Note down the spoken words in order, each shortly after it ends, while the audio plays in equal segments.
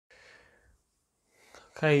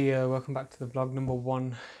Okay, welcome back to the vlog number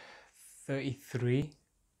 133.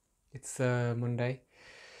 It's Monday.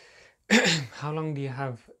 How long do you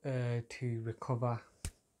have to recover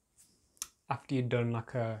after you've done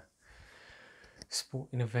like a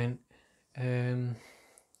sporting event?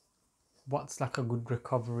 What's like a good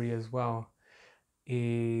recovery as well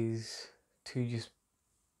is to just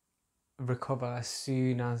recover as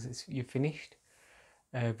soon as you're finished.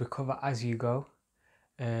 Recover as you go.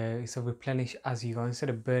 So replenish as you go instead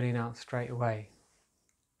of burning out straight away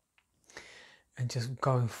and just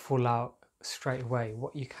going full out straight away.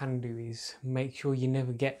 What you can do is make sure you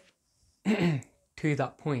never get to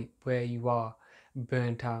that point where you are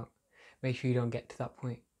burnt out. Make sure you don't get to that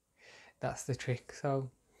point. That's the trick.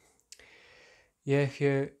 So yeah, if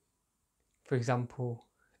you're, for example,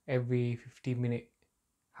 every 15 minutes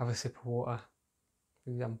have a sip of water,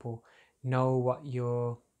 for example, know what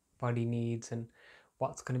your body needs and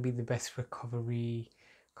what's going to be the best recovery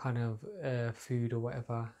kind of food or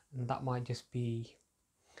whatever, and that might just be.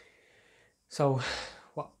 So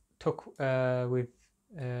what took with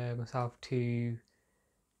myself to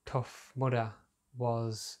Tough Mudder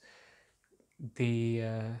was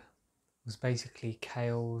basically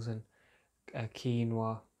kales and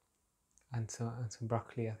quinoa and some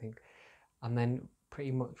broccoli, I think, and then pretty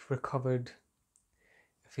much recovered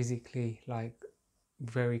physically like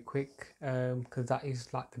very quick, because that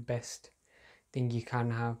is like the best thing you can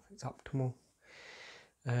have. It's optimal.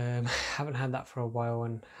 Haven't had that for a while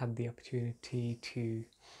and had the opportunity to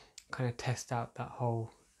kind of test out that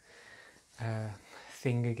whole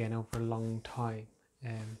thing again over a long time,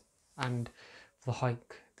 and the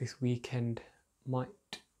hike this weekend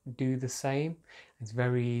might do the same. It's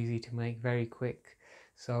very easy to make, very quick,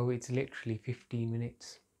 so it's literally 15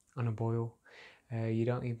 minutes on a boil. You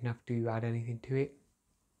don't even have to add anything to it,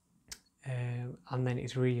 and then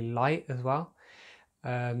it's really light as well.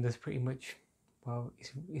 There's pretty much, well,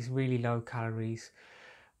 it's really low calories,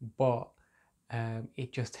 but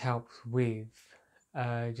it just helps with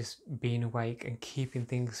just being awake and keeping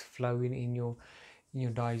things flowing in your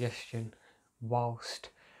digestion whilst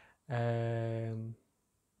you're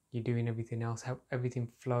doing everything else. Help everything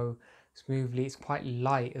flow smoothly. It's quite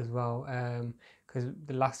light as well, because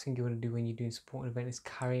the last thing you want to do when you're doing a sporting event is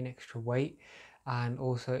carrying extra weight, and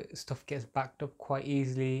also stuff gets backed up quite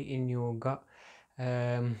easily in your gut.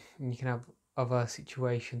 And you can have other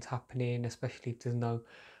situations happening, especially if there's no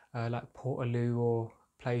like portaloo or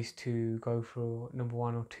place to go for number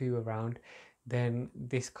 1 or 2 around. Then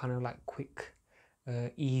this kind of like quick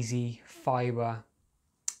easy fiber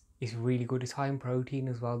is really good. It's high in protein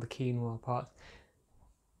as well, the quinoa parts,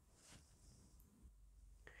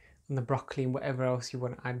 and the broccoli and whatever else you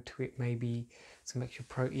want to add to it, maybe some extra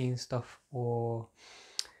protein stuff, or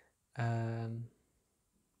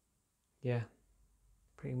yeah,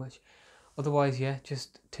 pretty much. Otherwise, yeah,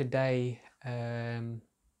 just today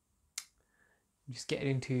just getting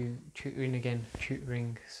into tutoring again,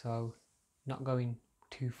 so not going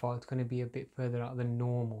too far. It's going to be a bit further out than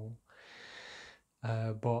normal,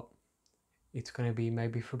 but it's going to be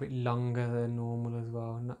maybe for a bit longer than normal as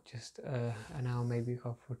well, not just an hour, maybe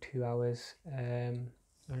go for 2 hours, and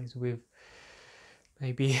it's with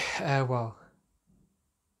maybe well,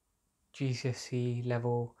 GCSE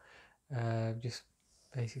level, just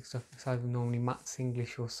basic stuff. It's either normally maths,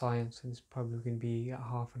 English or science, and it's probably going to be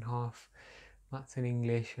half and half, maths and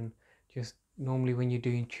English. And just normally when you're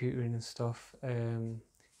doing tutoring and stuff,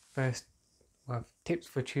 first, well, tips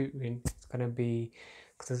for tutoring, it's going to be,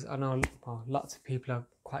 because I know, well, lots of people are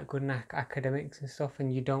quite good in academics and stuff,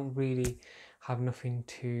 and you don't really have nothing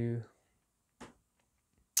to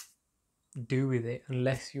do with it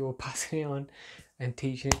unless you're passing it on and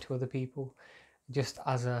teaching it to other people, just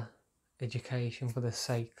as a education for the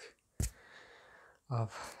sake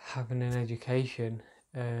of having an education.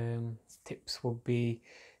 Tips would be,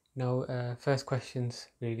 first questions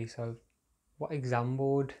really. So what exam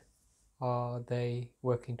board are they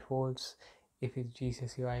working towards? If it's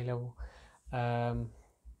GCSE or A level,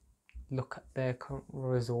 look at their current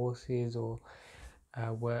resources or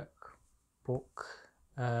workbook,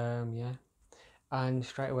 yeah, and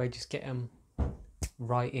straight away just get them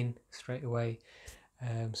writing straight away,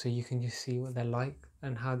 so you can just see what they're like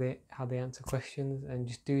and how they answer questions, and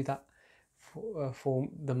just do that for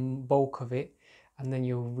the bulk of it, and then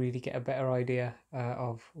you'll really get a better idea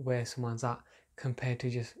of where someone's at, compared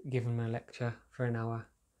to just giving them a lecture for an hour,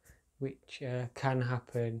 which can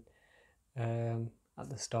happen at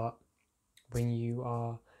the start when you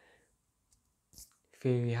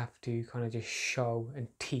feel you have to kind of just show and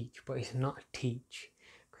teach, but it's not a teach,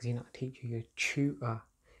 because you're not a teacher, you're a tutor,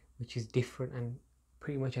 which is different, and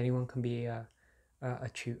pretty much anyone can be a a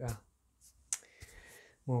tutor.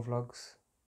 More vlogs.